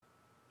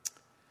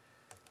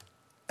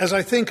As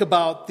I think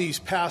about these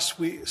past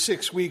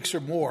 6 weeks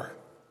or more,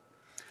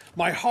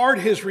 my heart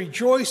has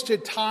rejoiced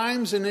at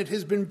times and it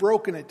has been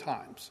broken at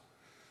times.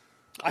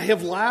 I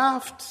have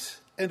laughed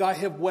and I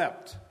have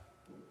wept.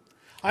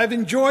 I've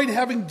enjoyed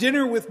having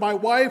dinner with my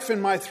wife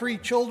and my 3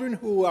 children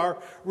who are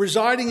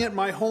residing at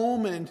my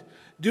home and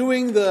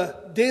doing the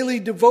daily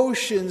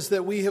devotions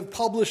that we have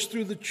published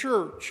through the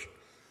church.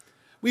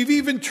 We've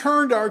even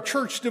turned our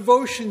church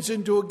devotions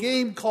into a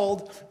game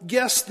called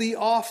Guess the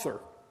Author.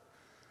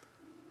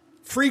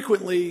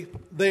 Frequently,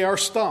 they are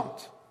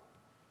stumped.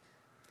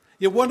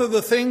 Yet one of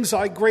the things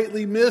I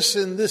greatly miss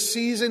in this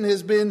season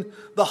has been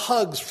the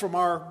hugs from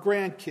our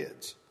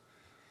grandkids.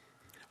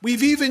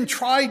 We've even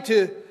tried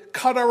to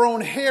cut our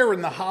own hair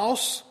in the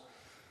house.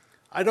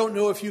 I don't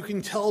know if you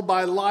can tell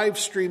by live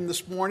stream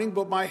this morning,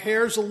 but my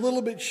hair's a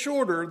little bit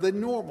shorter than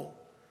normal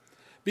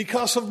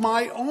because of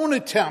my own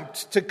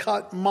attempt to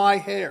cut my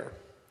hair.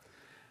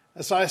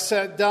 As I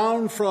sat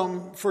down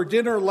for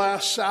dinner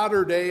last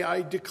Saturday,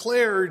 I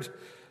declared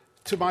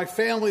to my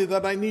family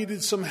that I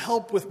needed some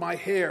help with my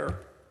hair.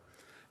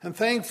 And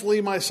thankfully,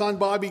 my son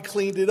Bobby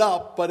cleaned it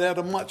up, but at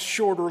a much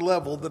shorter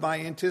level than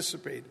I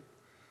anticipated.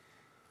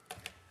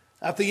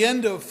 At the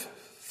end of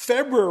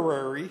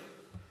February,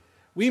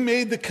 we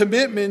made the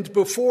commitment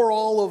before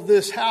all of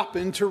this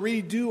happened to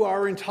redo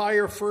our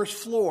entire first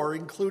floor,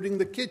 including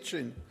the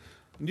kitchen,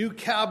 new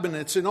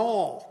cabinets and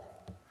all.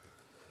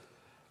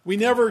 We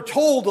never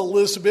told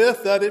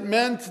Elizabeth that it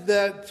meant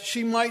that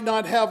she might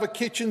not have a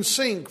kitchen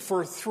sink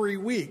for 3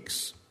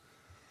 weeks.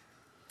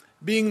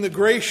 Being the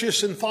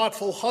gracious and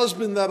thoughtful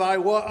husband that I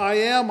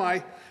am,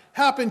 I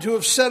happened to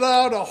have set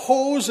out a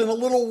hose and a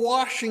little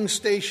washing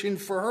station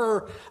for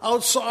her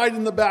outside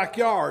in the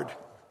backyard.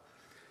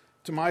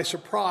 To my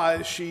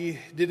surprise, she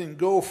didn't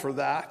go for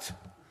that.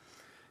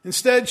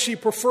 Instead, she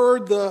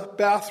preferred the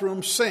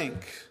bathroom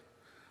sink.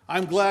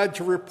 I'm glad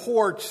to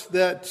report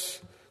that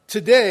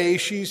today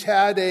she's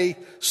had a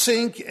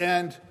sink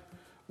and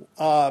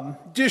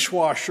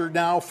dishwasher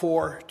now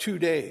for 2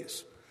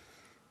 days.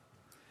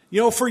 You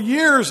know, for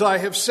years I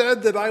have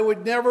said that I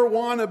would never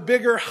want a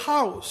bigger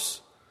house.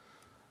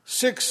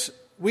 6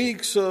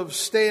 weeks of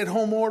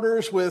stay-at-home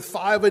orders with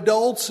 5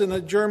 adults and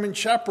a German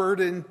Shepherd,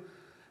 and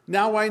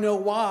now I know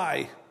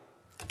why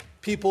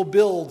people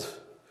build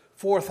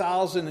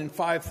 4,000 and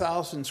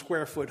 5,000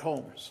 square foot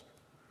homes.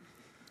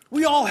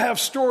 We all have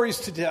stories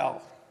to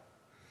tell.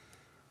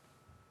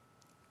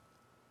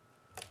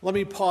 Let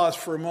me pause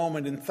for a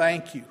moment and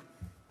thank you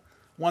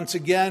once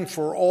again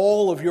for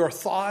all of your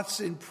thoughts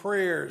and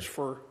prayers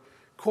for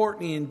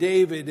Courtney and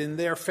David and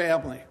their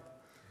family.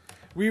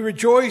 We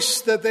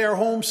rejoice that they are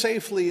home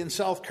safely in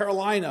South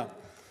Carolina.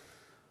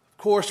 Of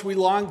course, we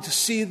long to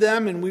see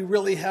them, and we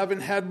really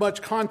haven't had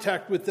much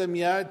contact with them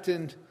yet.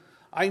 And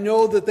I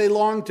know that they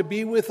long to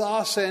be with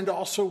us and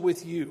also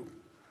with you.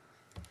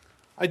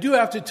 I do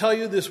have to tell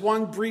you this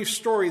one brief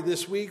story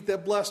this week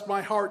that blessed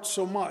my heart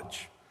so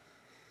much.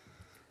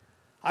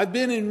 I've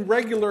been in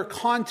regular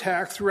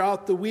contact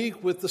throughout the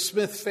week with the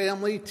Smith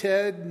family,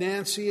 Ted,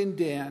 Nancy, and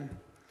Dan,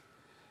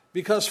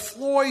 because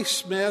Floy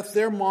Smith,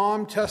 their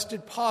mom,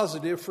 tested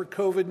positive for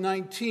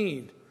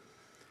COVID-19.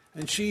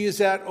 And she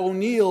is at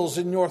O'Neill's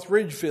in North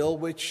Ridgeville,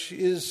 which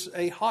is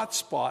a hot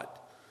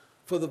spot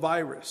for the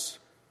virus.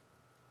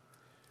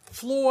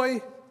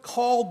 Floy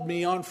called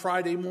me on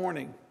Friday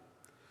morning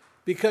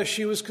because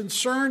she was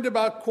concerned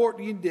about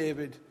Courtney and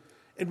David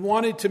and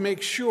wanted to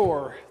make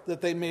sure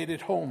that they made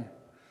it home.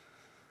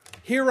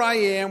 Here I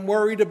am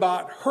worried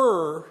about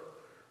her,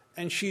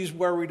 and she's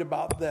worried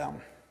about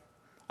them.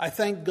 I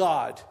thank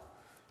God,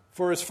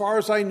 for as far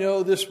as I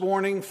know this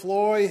morning,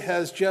 Floy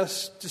has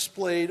just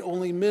displayed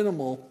only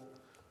minimal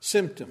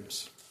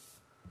symptoms.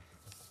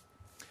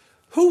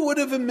 Who would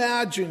have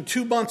imagined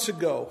 2 months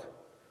ago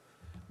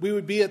we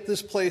would be at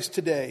this place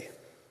today?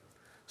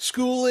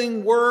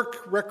 Schooling,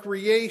 work,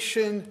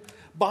 recreation,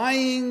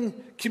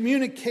 buying,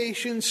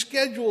 communication,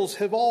 schedules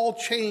have all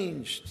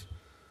changed.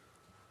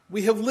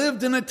 We have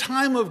lived in a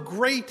time of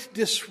great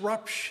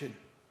disruption.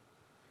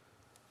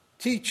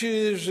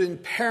 Teachers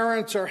and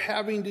parents are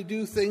having to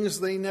do things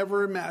they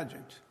never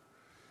imagined.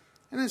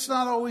 And it's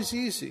not always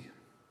easy.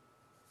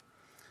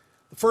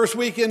 The first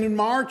weekend in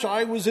March,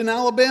 I was in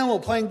Alabama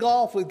playing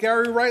golf with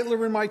Gary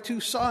Reitler and my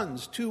 2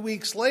 sons. 2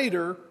 weeks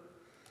later,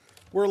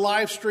 we're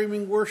live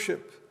streaming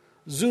worship,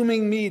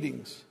 Zooming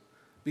meetings,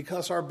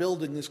 because our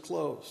building is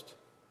closed.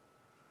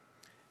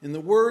 In the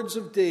words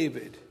of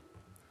David,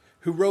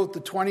 who wrote the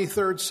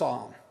 23rd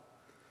Psalm,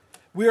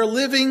 we are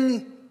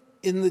living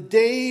in the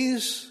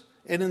days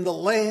and in the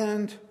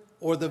land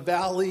or the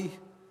valley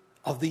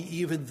of the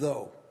even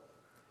though.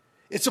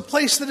 It's a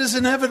place that is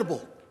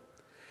inevitable.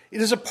 It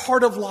is a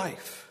part of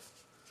life.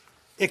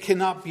 It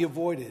cannot be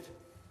avoided.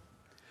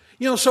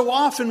 You know, so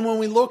often when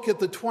we look at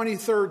the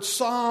 23rd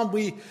Psalm,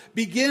 we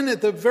begin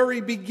at the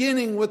very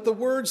beginning with the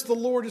words, "The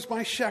Lord is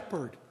my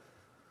shepherd."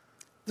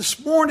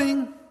 This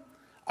morning,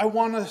 I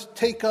want to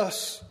take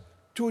us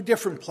to a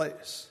different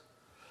place,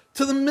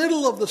 to the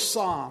middle of the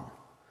Psalm,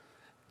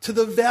 to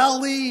the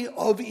valley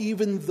of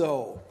even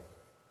though.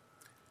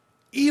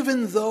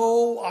 even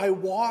though I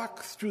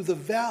walk through the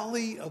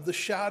valley of the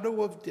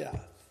shadow of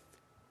death.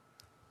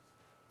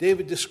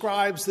 David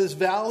describes this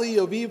valley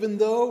of even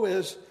though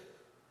as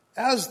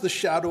the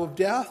shadow of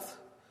death.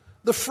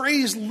 The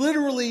phrase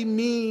literally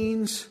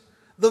means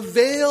the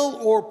veil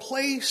or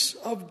place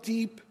of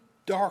deep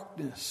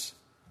darkness.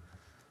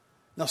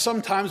 Now,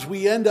 sometimes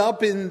we end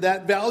up in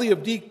that valley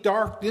of deep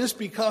darkness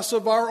because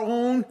of our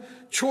own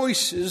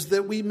choices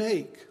that we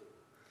make.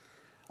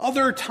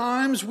 Other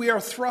times we are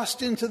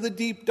thrust into the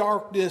deep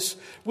darkness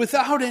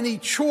without any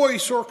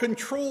choice or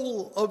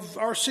control of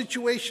our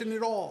situation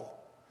at all.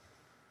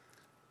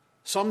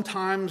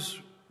 Sometimes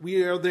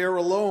we are there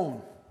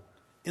alone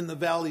in the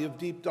valley of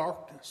deep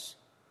darkness.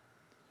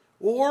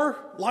 Or,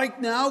 like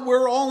now,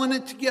 we're all in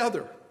it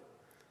together,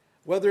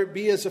 whether it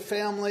be as a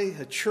family,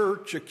 a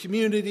church, a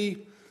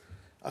community,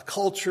 a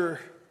culture,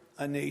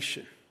 a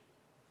nation.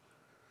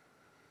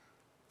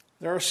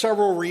 There are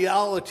several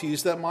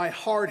realities that my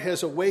heart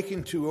has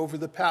awakened to over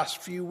the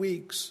past few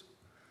weeks.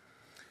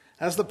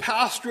 As the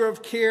pastor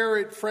of care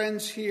at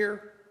Friends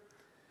here,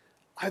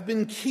 I've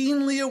been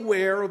keenly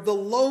aware of the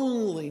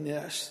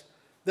loneliness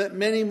that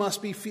many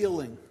must be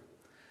feeling,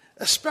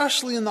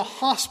 especially in the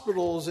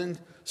hospitals and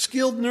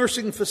skilled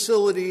nursing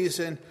facilities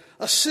and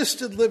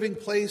assisted living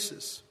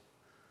places.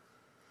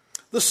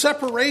 The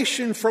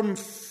separation from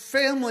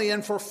family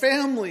and for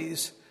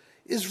families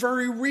is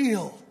very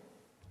real.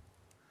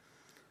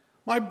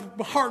 My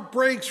heart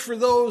breaks for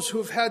those who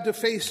have had to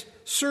face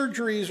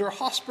surgeries or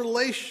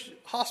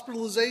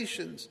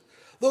hospitalizations,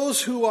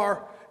 those who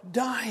are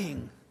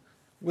dying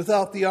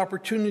without the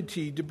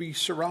opportunity to be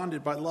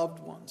surrounded by loved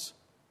ones.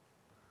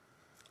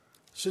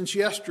 Since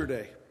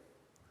yesterday,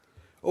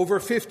 over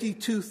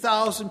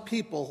 52,000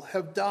 people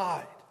have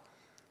died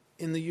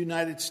in the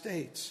United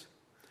States,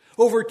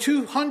 over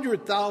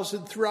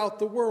 200,000 throughout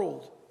the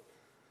world.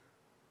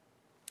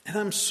 And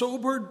I'm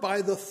sobered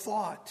by the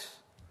thought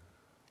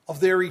of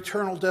their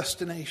eternal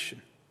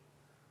destination.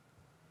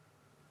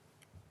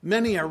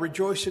 Many are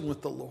rejoicing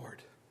with the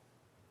Lord.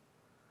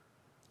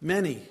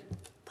 Many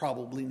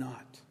probably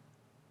not.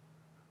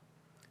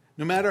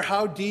 No matter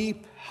how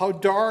deep, how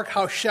dark,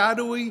 how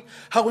shadowy,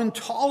 how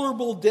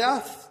intolerable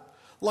death,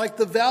 like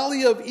the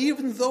valley of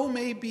even though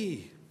may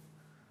be,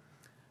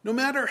 no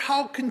matter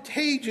how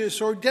contagious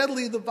or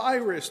deadly the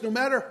virus, no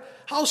matter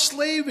how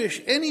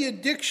slavish any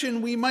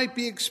addiction we might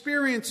be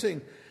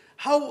experiencing,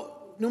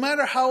 no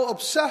matter how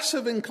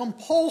obsessive and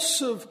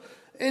compulsive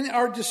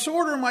our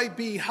disorder might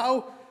be,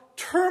 how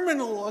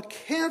terminal a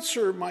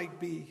cancer might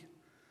be,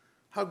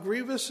 how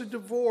grievous a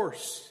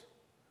divorce,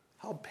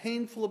 how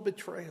painful a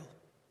betrayal,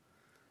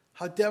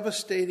 how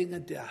devastating a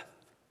death,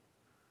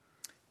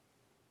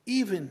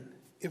 even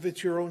if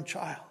it's your own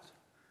child,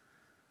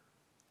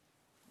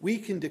 we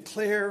can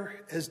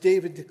declare, as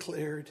David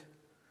declared,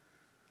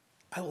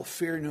 I will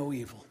fear no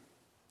evil.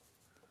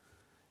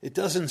 It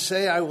doesn't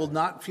say I will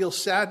not feel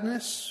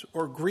sadness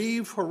or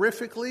grieve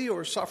horrifically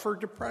or suffer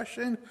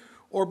depression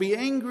or be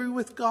angry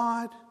with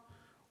God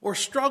or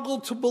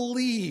struggle to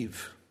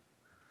believe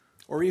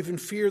or even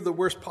fear the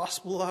worst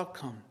possible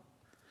outcome.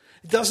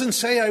 It doesn't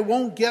say I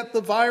won't get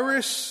the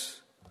virus,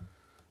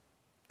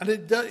 and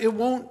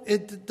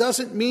it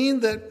doesn't mean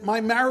that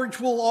my marriage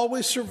will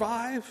always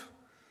survive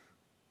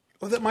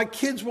or that my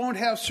kids won't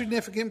have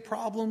significant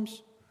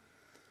problems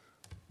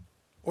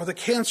or the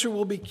cancer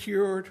will be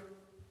cured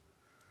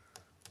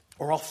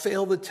or I'll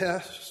fail the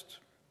test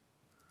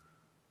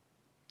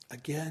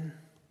again.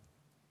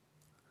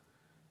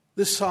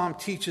 This psalm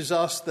teaches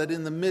us that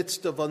in the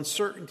midst of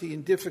uncertainty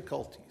and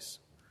difficulties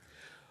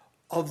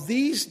of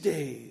these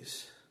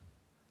days,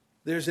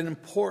 there's an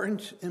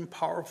important and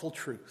powerful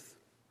truth.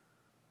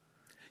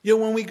 You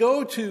know, when we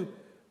go to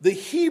the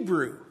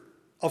Hebrew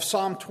of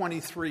Psalm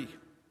 23,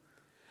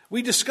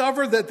 we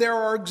discover that there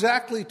are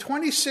exactly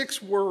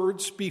 26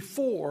 words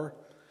before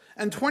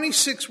and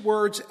 26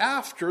 words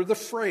after the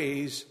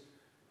phrase,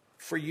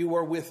 "For you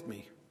are with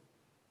me."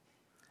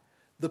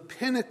 The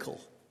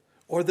pinnacle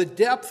or the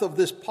depth of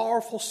this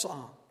powerful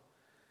psalm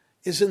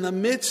is in the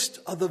midst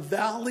of the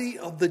valley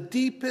of the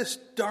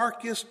deepest,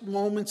 darkest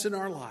moments in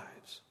our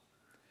lives,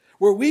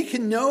 where we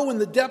can know in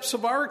the depths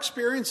of our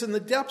experience, in the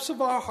depths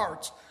of our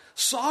hearts,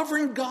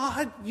 Sovereign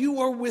God,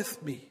 you are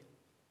with me.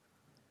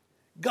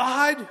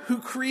 God who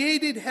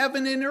created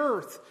heaven and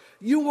earth,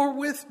 you are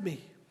with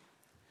me.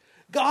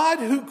 God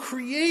who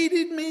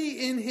created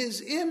me in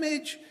his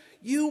image,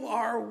 you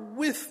are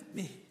with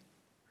me.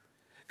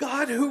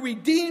 God who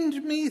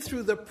redeemed me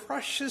through the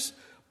precious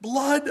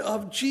blood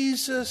of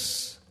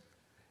Jesus,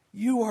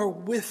 you are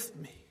with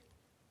me.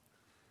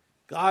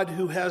 God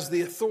who has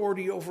the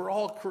authority over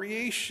all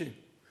creation,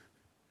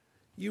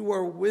 you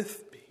are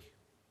with me.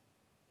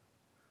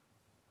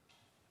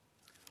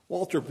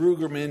 Walter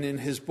Brueggemann, in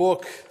his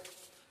book,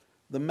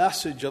 The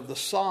Message of the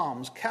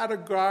Psalms,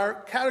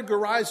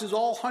 categorizes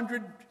all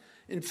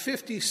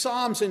 150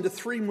 Psalms into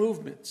three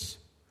movements: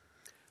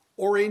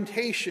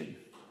 orientation,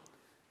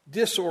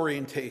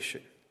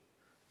 disorientation,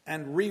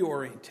 and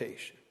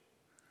reorientation.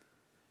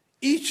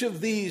 Each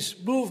of these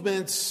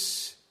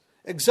movements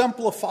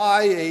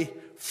exemplify a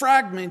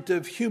fragment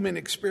of human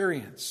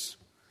experience.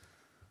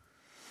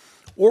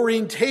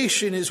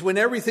 Orientation is when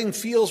everything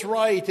feels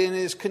right and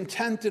is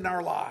content in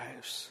our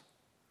lives.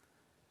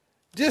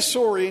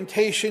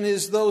 Disorientation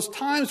is those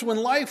times when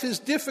life is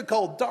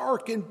difficult,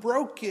 dark, and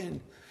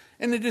broken,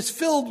 and it is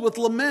filled with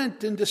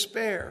lament and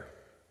despair.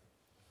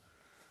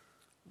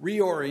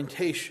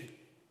 Reorientation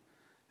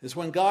is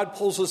when God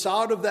pulls us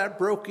out of that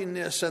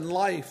brokenness and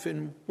life,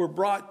 and we're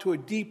brought to a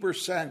deeper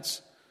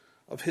sense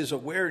of his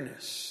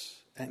awareness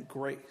and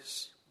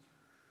grace.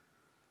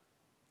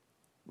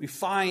 We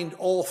find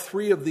all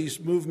three of these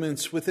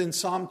movements within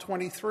Psalm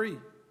 23.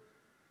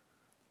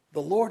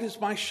 The Lord is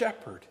my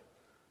shepherd.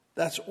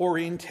 That's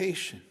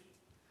orientation.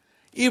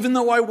 Even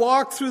though I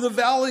walk through the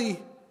valley,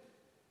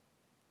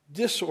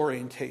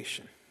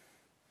 disorientation.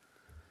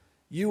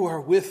 You are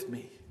with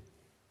me.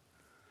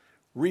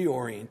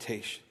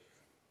 Reorientation.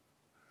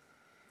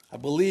 I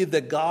believe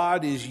that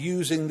God is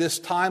using this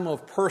time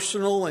of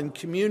personal and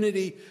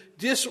community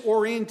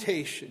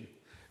disorientation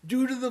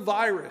due to the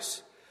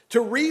virus to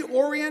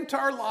reorient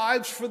our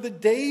lives for the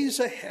days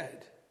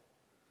ahead.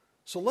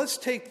 So let's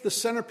take the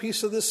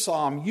centerpiece of this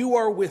psalm, You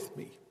Are With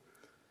Me,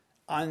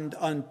 and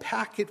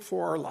unpack it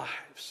for our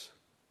lives.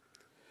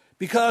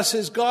 Because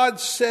as God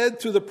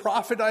said through the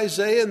prophet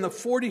Isaiah in the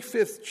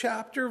 45th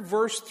chapter,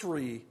 verse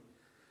 3,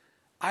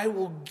 I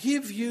will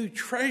give you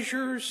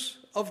treasures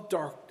of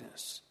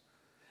darkness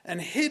and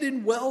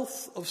hidden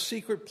wealth of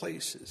secret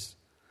places,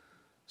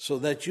 so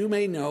that you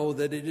may know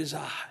that it is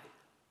I,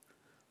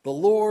 the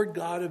Lord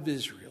God of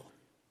Israel,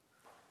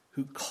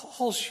 who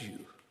calls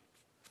you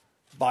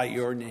by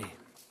your name.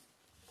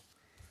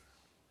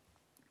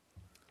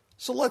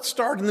 So let's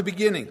start in the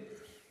beginning.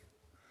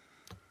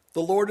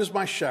 The Lord is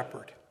my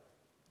shepherd.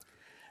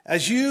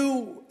 As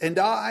you and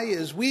I,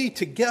 as we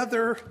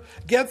together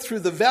get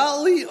through the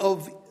valley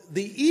of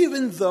the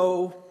even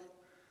though,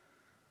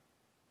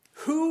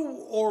 who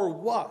or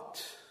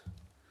what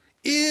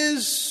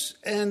is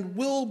and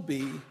will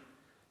be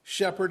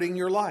shepherding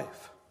your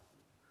life?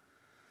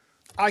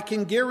 I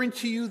can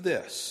guarantee you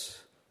this.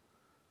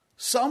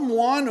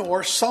 Someone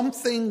or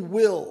something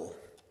will.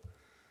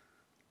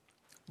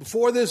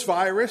 Before this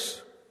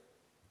virus,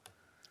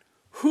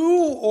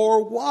 who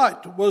or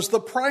what was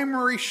the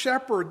primary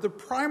shepherd, the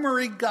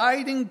primary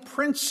guiding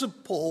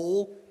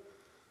principle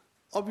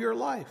of your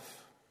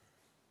life?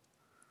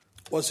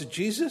 Was it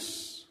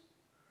Jesus?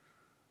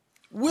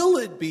 Will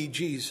it be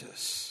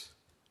Jesus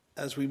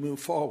as we move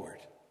forward?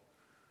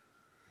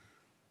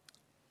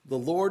 The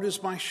Lord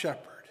is my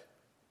shepherd.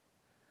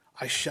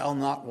 I shall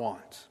not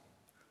want.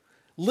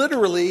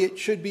 Literally, it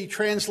should be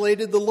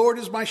translated, the Lord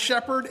is my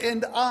shepherd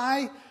and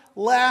I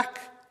lack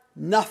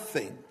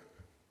nothing.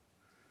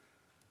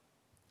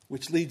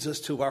 Which leads us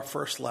to our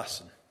first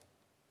lesson.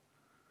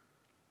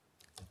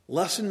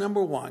 Lesson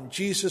number 1,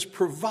 Jesus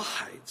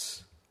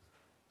provides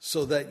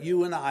so that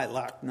you and I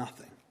lack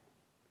nothing.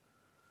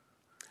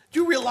 Do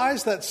you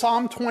realize that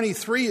Psalm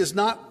 23 is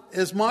not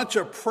as much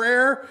a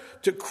prayer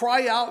to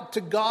cry out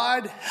to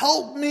God,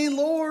 help me,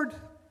 Lord?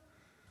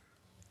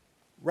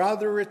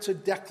 Rather, it's a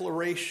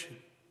declaration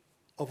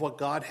of what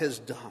God has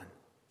done,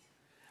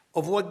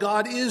 of what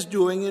God is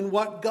doing and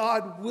what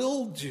God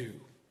will do.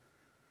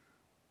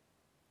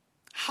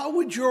 How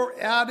would your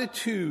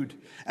attitude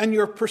and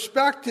your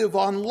perspective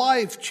on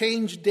life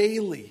change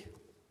daily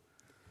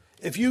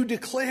if you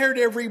declared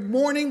every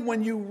morning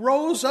when you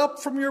rose up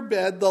from your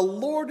bed, the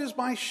Lord is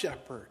my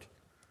shepherd.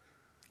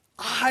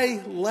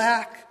 I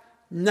lack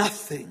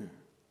nothing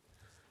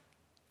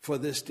for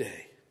this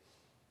day.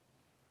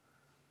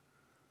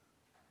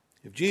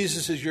 If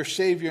Jesus is your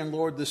Savior and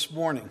Lord this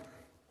morning,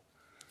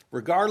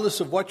 regardless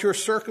of what your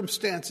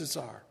circumstances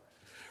are,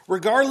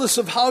 regardless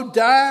of how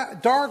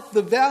dark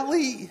the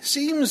valley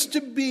seems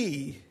to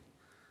be,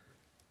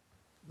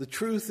 the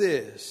truth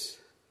is,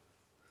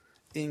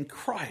 in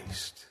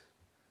Christ,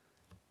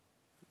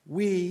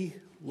 we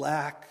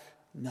lack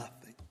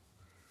nothing.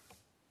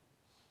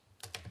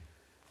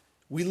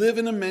 We live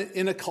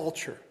in a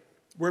culture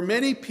where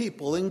many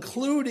people,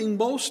 including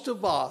most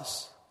of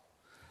us,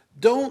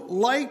 don't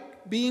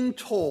like being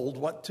told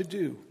what to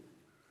do.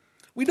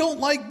 We don't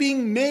like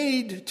being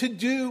made to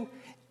do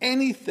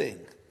anything.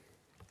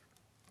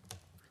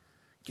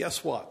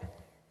 Guess what?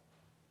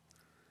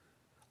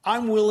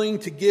 I'm willing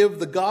to give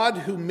the God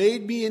who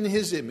made me in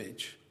his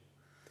image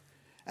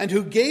and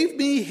who gave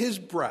me his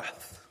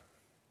breath.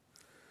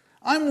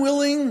 I'm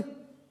willing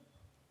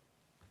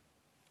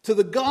to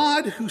the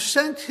God who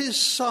sent his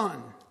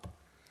Son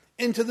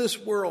into this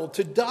world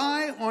to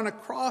die on a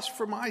cross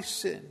for my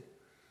sin.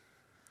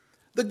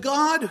 The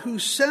God who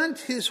sent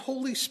his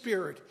Holy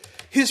Spirit,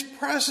 his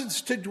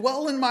presence to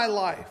dwell in my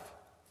life.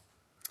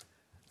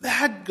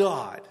 That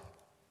God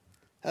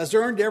has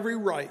earned every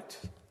right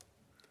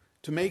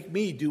to make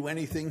me do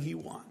anything he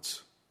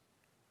wants.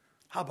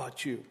 How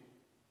about you?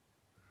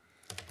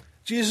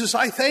 Jesus,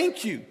 I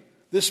thank you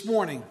this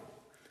morning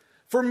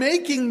for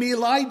making me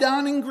lie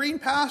down in green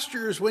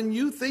pastures when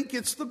you think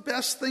it's the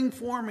best thing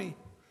for me.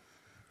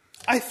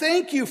 I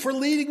thank you for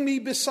leading me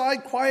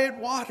beside quiet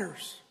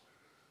waters.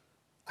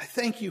 I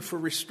thank you for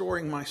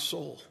restoring my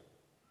soul.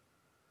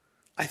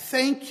 I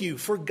thank you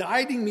for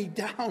guiding me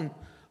down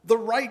the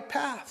right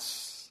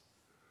paths.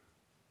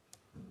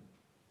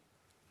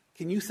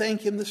 Can you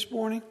thank him this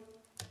morning?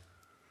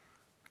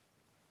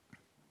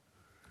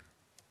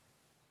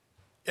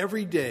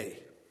 Every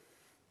day,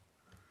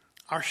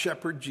 our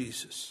shepherd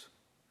Jesus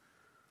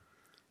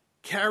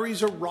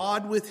carries a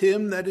rod with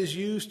him that is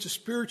used to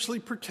spiritually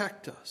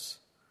protect us.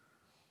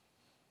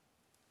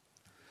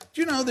 Do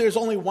you know there's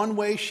only one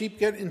way sheep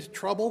get into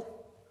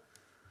trouble?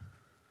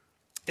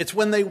 It's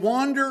when they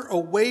wander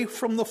away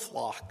from the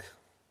flock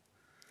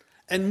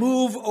and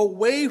move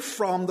away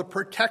from the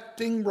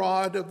protecting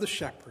rod of the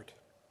shepherd.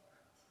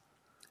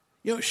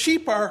 You know,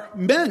 sheep are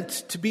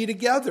meant to be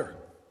together.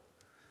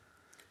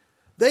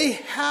 They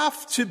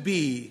have to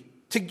be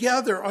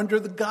together under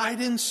the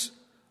guidance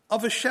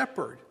of a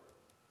shepherd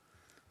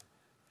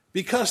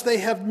because they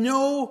have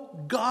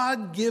no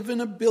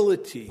God-given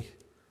ability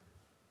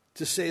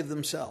to save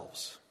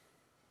themselves.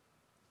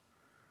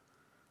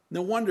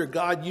 No wonder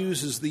God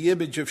uses the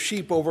image of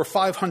sheep over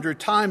 500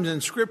 times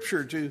in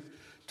Scripture to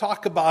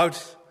talk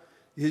about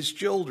his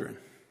children.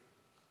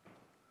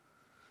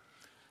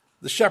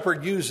 The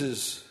shepherd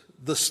uses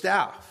the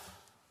staff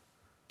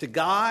to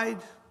guide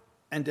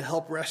and to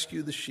help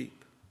rescue the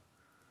sheep.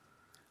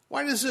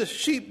 Why does a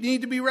sheep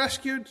need to be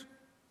rescued?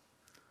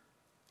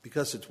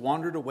 Because it's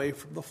wandered away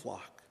from the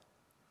flock.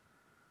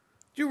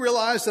 Do you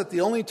realize that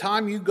the only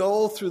time you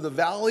go through the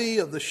valley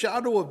of the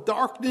shadow of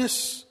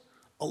darkness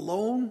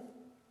alone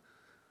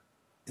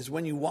is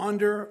when you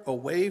wander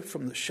away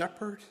from the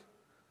shepherd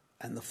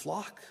and the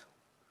flock?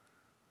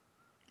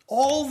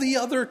 All the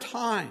other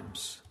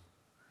times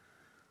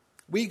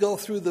we go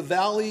through the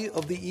valley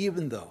of the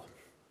even though,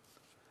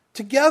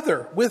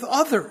 together with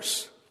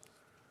others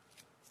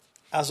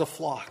as a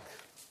flock.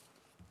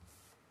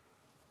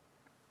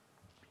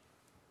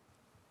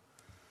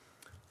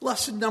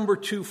 Lesson number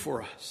 2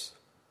 for us.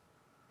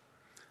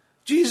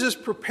 Jesus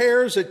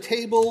prepares a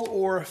table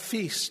or a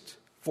feast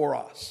for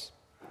us.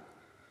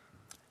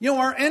 You know,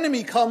 our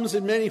enemy comes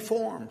in many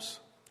forms.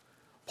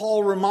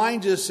 Paul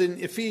reminds us in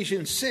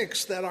Ephesians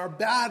 6 that our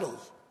battle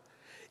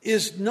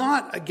is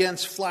not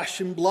against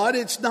flesh and blood.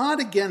 It's not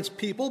against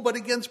people, but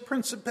against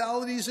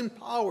principalities and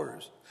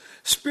powers,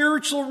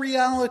 spiritual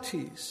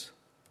realities.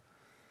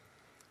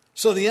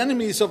 So the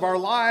enemies of our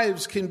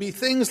lives can be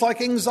things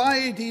like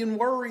anxiety and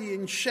worry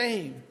and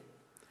shame,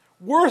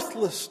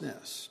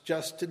 worthlessness,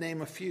 just to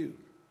name a few.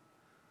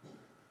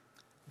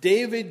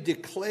 David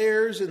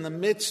declares in the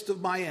midst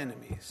of my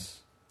enemies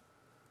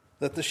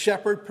that the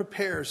shepherd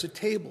prepares a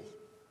table,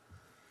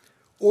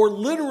 or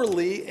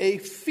literally a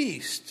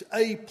feast,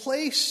 a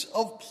place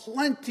of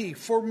plenty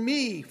for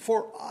me,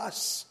 for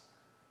us,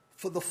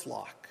 for the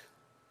flock.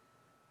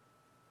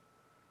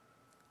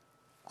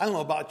 I don't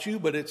know about you,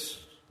 but it's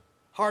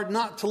hard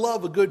not to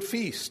love a good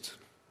feast.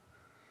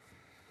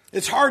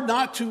 It's hard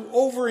not to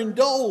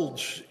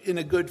overindulge in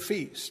a good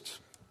feast.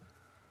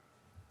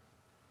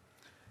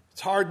 It's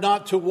hard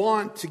not to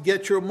want to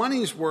get your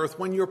money's worth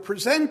when you're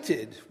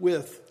presented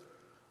with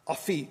a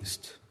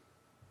feast.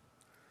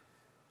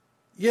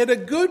 Yet a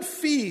good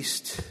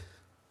feast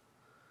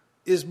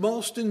is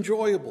most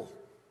enjoyable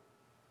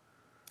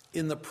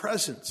in the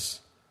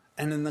presence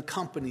and in the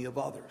company of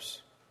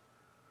others.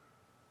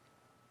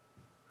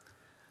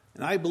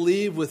 And I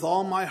believe with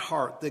all my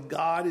heart that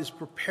God is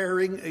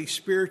preparing a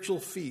spiritual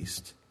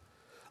feast,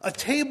 a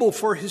table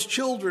for his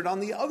children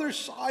on the other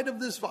side of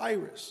this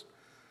virus.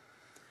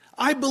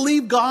 I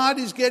believe God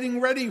is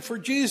getting ready for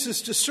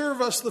Jesus to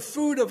serve us the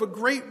food of a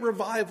great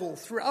revival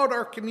throughout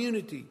our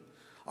community,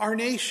 our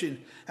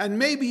nation, and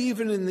maybe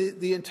even in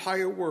the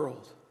entire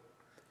world.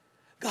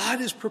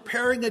 God is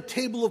preparing a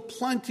table of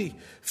plenty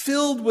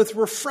filled with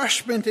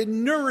refreshment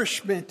and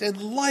nourishment and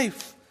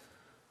life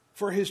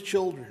for his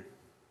children.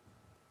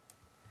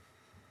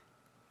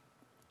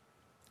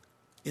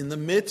 In the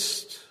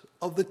midst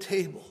of the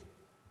table,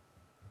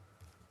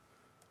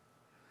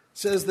 it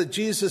says that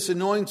Jesus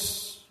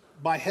anoints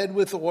my head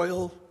with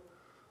oil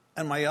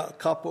and my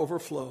cup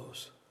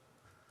overflows.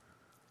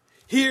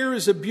 Here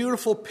is a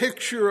beautiful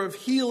picture of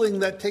healing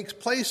that takes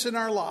place in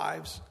our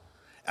lives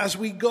as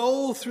we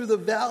go through the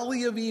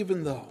valley of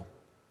even though.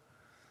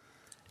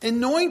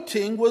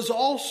 Anointing was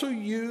also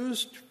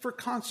used for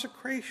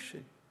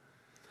consecration,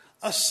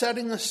 a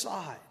setting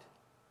aside.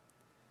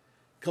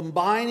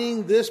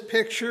 Combining this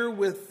picture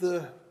with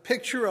the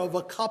picture of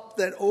a cup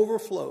that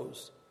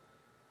overflows,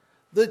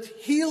 the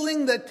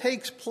healing that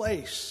takes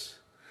place,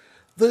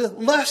 the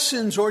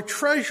lessons or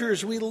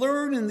treasures we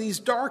learn in these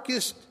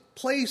darkest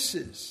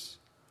places,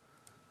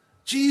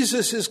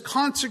 Jesus is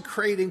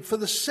consecrating for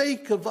the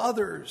sake of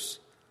others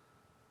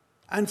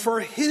and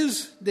for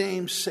his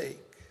name's sake,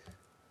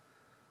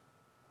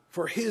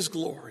 for his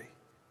glory,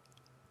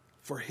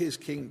 for his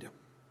kingdom.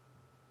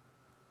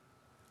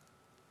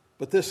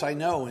 But this I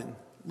know, in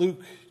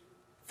Luke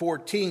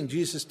 14,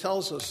 Jesus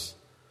tells us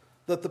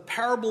that the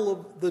parable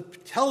of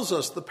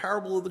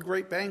the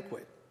great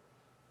banquet.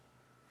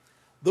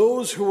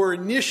 Those who were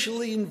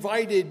initially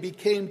invited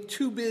became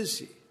too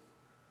busy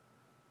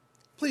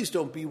Please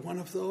don't be one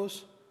of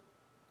those.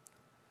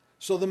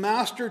 So the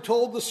master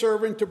told the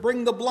servant to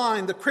bring the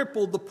blind, the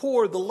crippled, the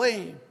poor, the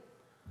lame.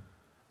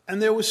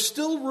 And there was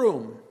still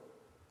room.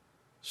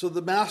 So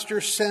the master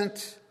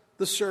sent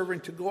the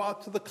servant to go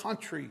out to the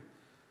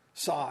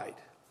countryside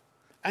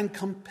and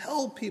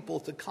compel people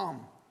to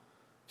come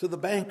to the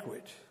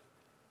banquet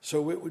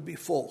so it would be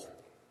full.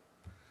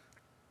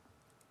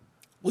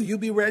 Will you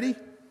be ready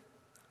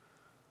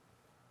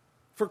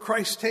for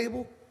Christ's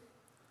table?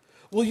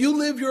 Will you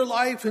live your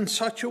life in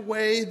such a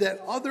way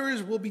that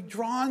others will be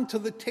drawn to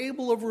the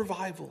table of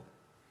revival?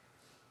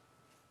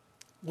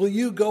 Will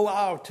you go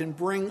out and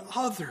bring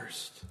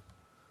others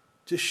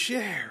to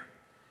share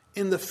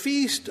in the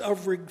feast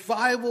of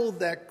revival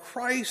that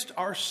Christ,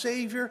 our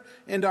Savior,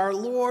 and our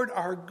Lord,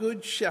 our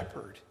Good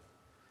Shepherd,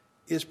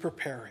 is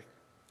preparing?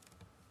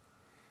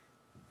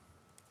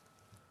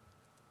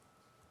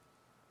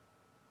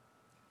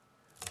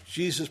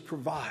 Jesus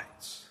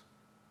provides.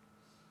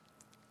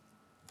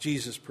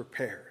 Jesus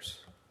prepares.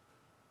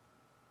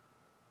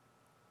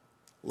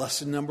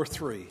 Lesson number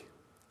 3.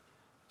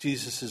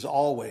 Jesus is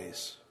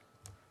always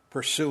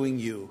pursuing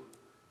you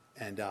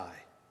and I.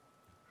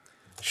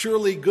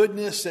 Surely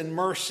goodness and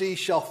mercy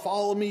shall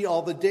follow me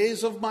all the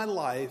days of my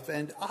life,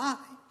 and I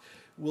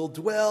will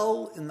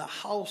dwell in the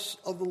house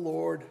of the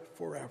Lord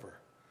forever.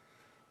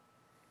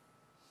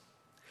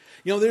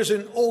 You know, there's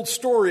an old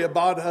story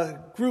about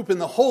a group in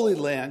the Holy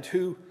Land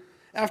who,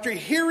 after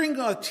hearing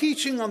a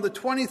teaching on the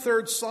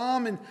 23rd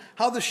Psalm and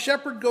how the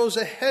shepherd goes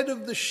ahead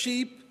of the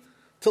sheep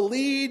to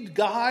lead,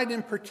 guide,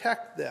 and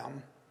protect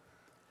them,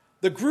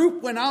 the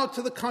group went out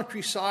to the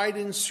countryside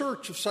in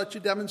search of such a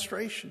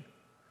demonstration.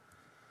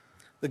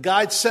 The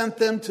guide sent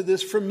them to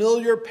this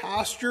familiar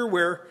pasture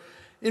where,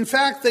 in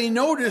fact, they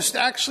noticed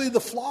actually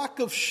the flock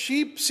of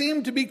sheep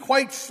seemed to be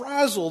quite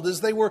frazzled as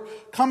they were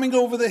coming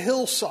over the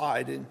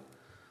hillside, and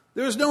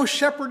there was no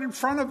shepherd in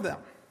front of them.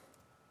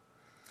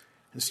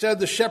 Instead,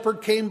 the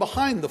shepherd came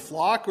behind the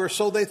flock, or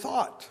so they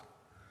thought.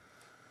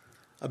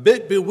 A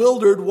bit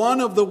bewildered,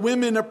 one of the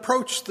women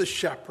approached the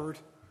shepherd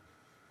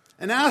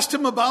and asked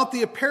him about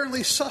the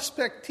apparently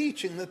suspect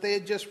teaching that they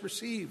had just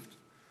received.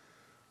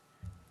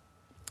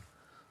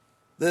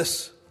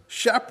 This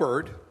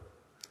shepherd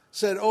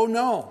said, "Oh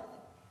no,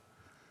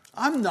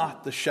 I'm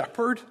not the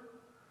shepherd.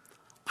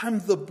 I'm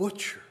the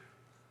butcher."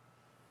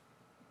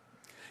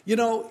 You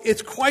know,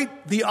 it's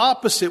quite the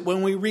opposite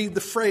when we read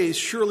the phrase,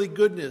 "Surely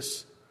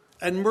goodness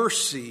and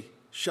mercy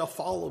shall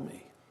follow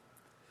me."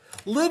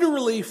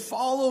 Literally,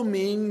 follow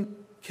me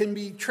can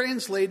be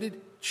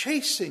translated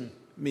chasing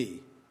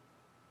me.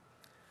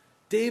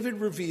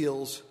 David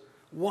reveals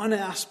one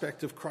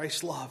aspect of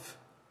Christ's love.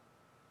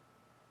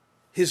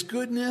 His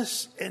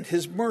goodness and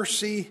his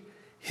mercy,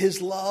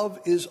 his love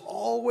is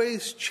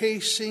always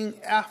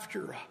chasing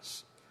after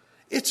us.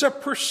 It's a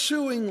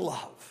pursuing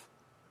love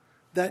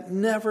that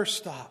never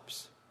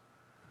stops.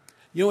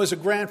 You know, as a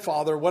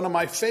grandfather, one of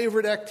my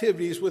favorite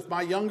activities with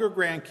my younger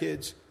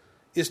grandkids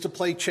is to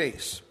play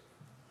chase.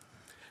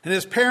 And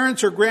as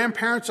parents or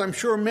grandparents, I'm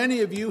sure many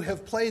of you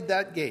have played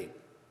that game.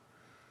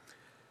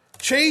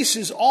 Chase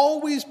is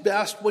always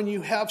best when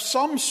you have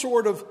some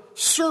sort of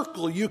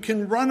circle you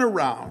can run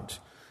around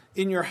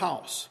in your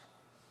house.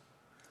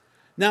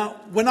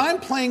 Now, when I'm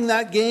playing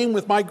that game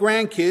with my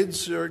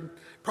grandkids, or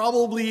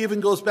probably even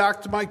goes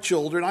back to my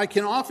children, I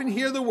can often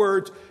hear the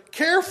words,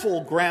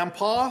 "Careful,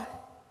 Grandpa."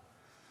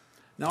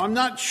 Now, I'm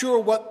not sure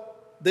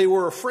what they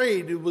were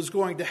afraid was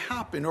going to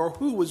happen or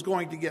who was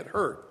going to get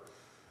hurt.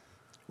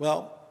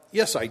 Well,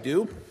 yes, I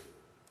do.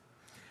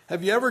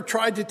 Have you ever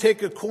tried to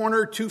take a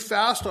corner too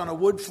fast on a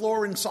wood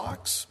floor in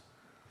socks?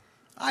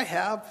 I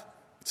have.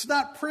 It's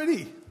not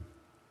pretty.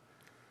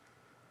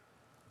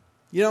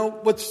 You know,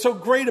 what's so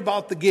great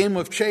about the game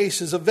of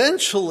chase is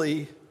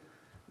eventually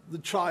the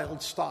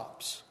child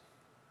stops.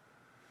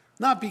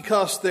 Not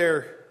because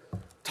they're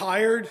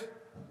tired,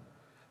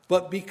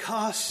 but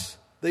because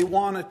they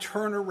want to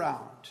turn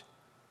around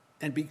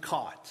and be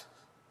caught.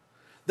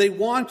 They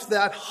want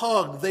that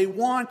hug. They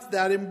want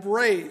that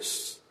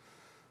embrace.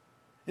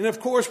 And of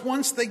course,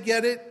 once they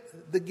get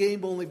it, the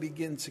game only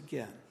begins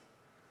again.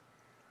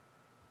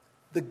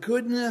 The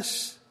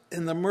goodness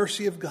and the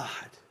mercy of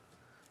God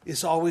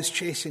is always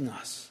chasing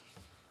us.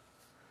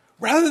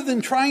 Rather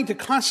than trying to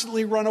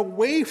constantly run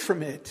away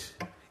from it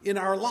in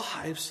our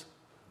lives,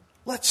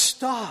 let's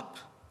stop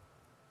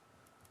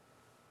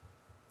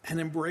and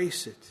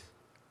embrace it.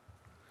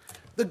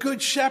 The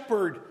Good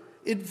Shepherd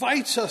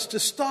invites us to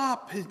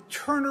stop and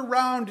turn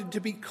around and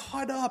to be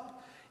caught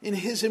up in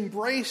his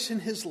embrace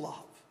and his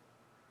love.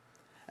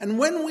 And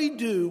when we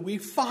do, we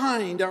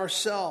find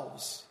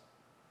ourselves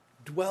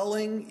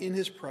dwelling in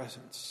his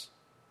presence.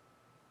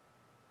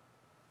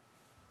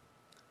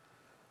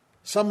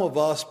 Some of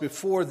us,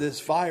 before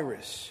this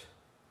virus,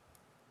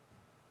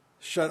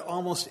 shut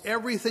almost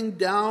everything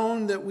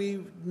down that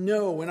we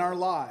know in our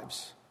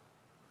lives.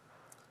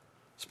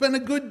 Spent a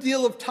good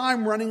deal of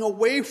time running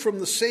away from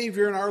the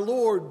Savior and our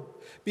Lord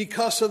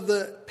because of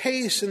the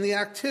pace and the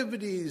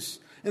activities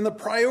and the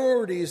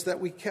priorities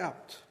that we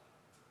kept.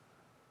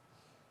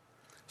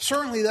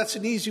 Certainly, that's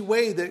an easy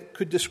way that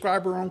could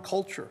describe our own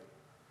culture.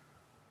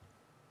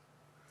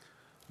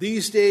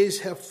 These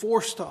days have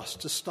forced us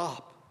to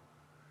stop.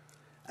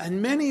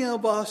 And many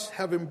of us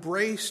have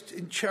embraced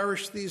and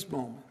cherished these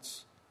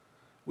moments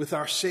with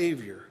our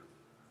Savior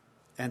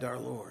and our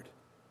Lord.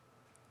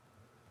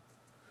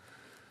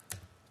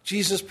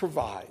 Jesus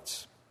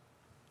provides.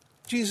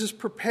 Jesus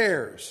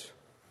prepares.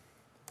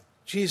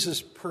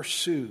 Jesus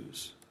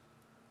pursues.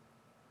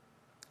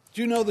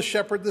 Do you know the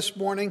shepherd this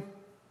morning?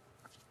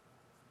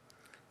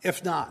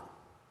 If not,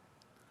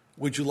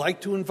 would you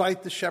like to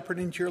invite the shepherd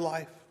into your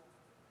life?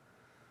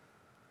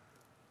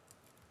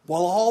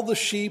 While all the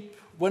sheep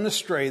went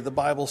astray, the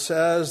Bible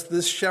says,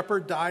 this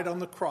shepherd died on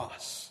the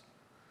cross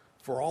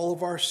for all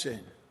of our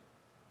sin,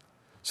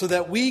 so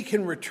that we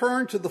can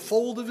return to the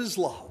fold of his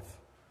love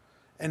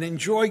and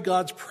enjoy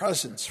God's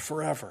presence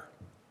forever.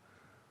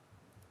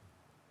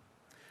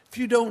 If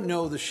you don't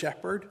know the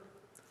shepherd,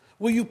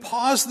 will you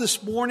pause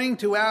this morning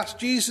to ask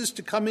Jesus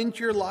to come into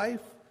your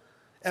life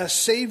as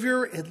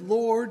Savior and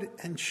Lord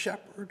and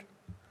Shepherd?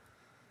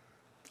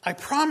 I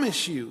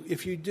promise you,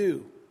 if you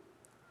do,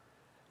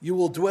 you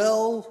will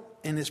dwell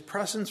in his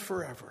presence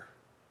forever,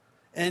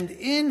 and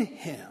in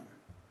him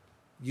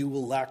you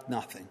will lack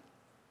nothing.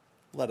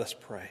 Let us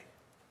pray.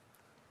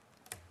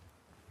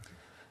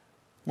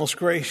 Most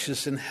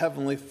gracious and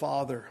heavenly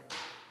Father,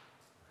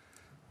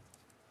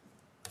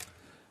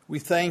 we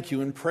thank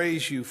you and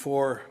praise you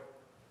for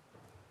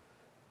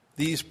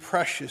these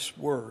precious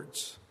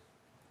words.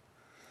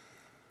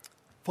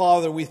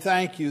 Father, we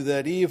thank you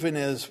that even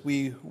as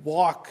we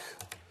walk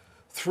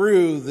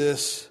through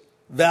this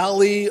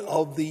valley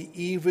of the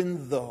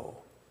even though,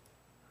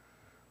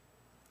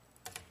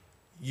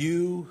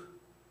 you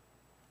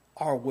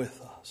are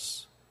with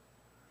us.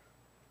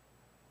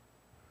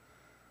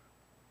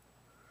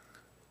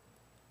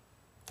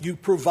 You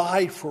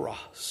provide for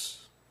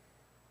us.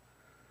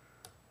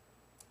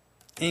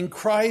 In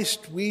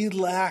Christ we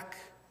lack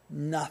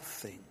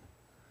nothing.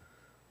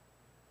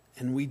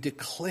 And we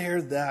declare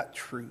that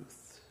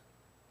truth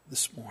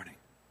this morning.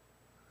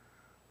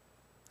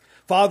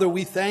 Father,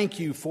 we thank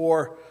you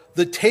for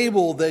the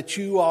table that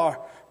you are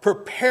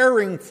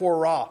preparing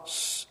for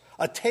us,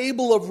 a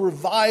table of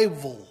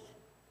revival.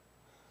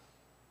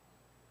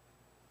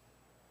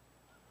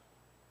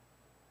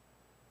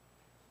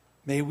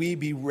 May we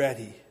be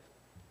ready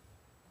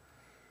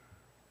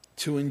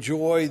to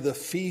enjoy the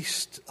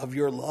feast of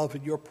your love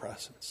and your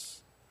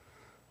presence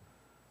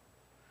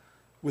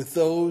with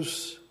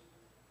those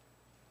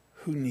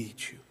who need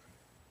you.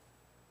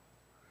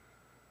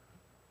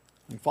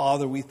 And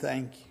Father, we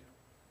thank you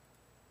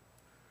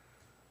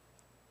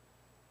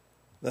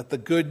that the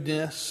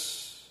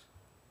goodness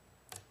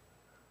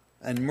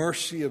and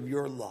mercy of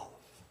your love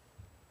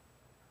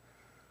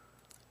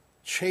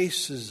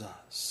chases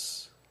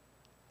us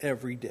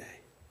every day.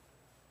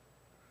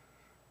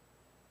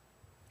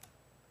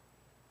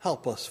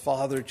 Help us,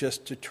 Father,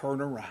 just to turn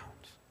around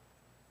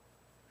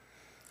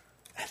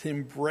and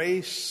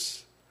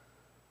embrace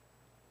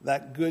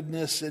that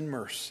goodness and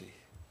mercy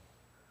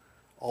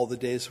all the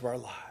days of our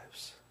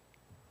lives.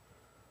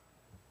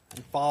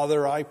 And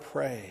Father, I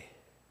pray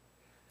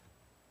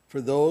for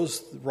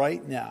those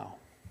right now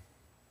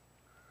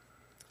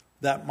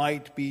that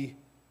might be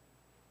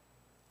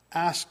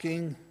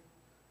asking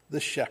the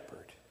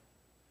shepherd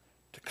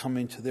to come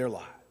into their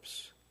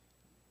lives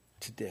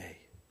today.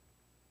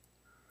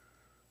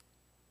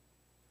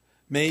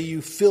 May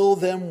you fill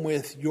them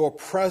with your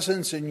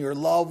presence and your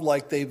love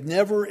like they've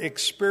never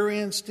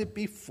experienced it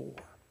before.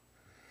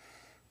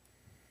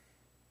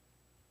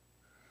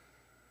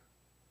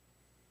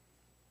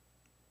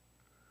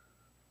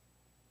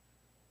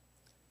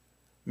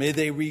 May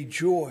they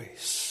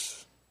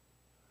rejoice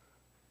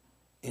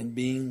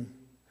in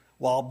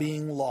while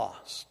being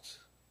lost,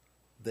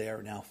 they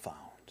are now found.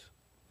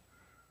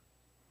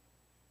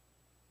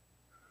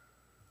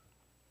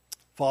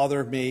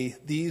 Father, may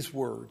these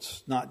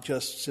words not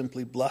just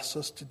simply bless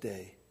us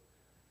today,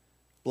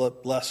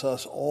 but bless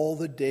us all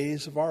the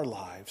days of our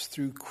lives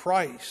through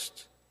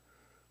Christ,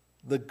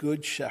 the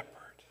Good Shepherd,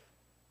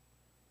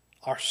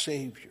 our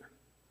Savior,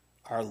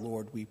 our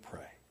Lord, we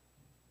pray.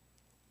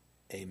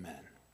 Amen.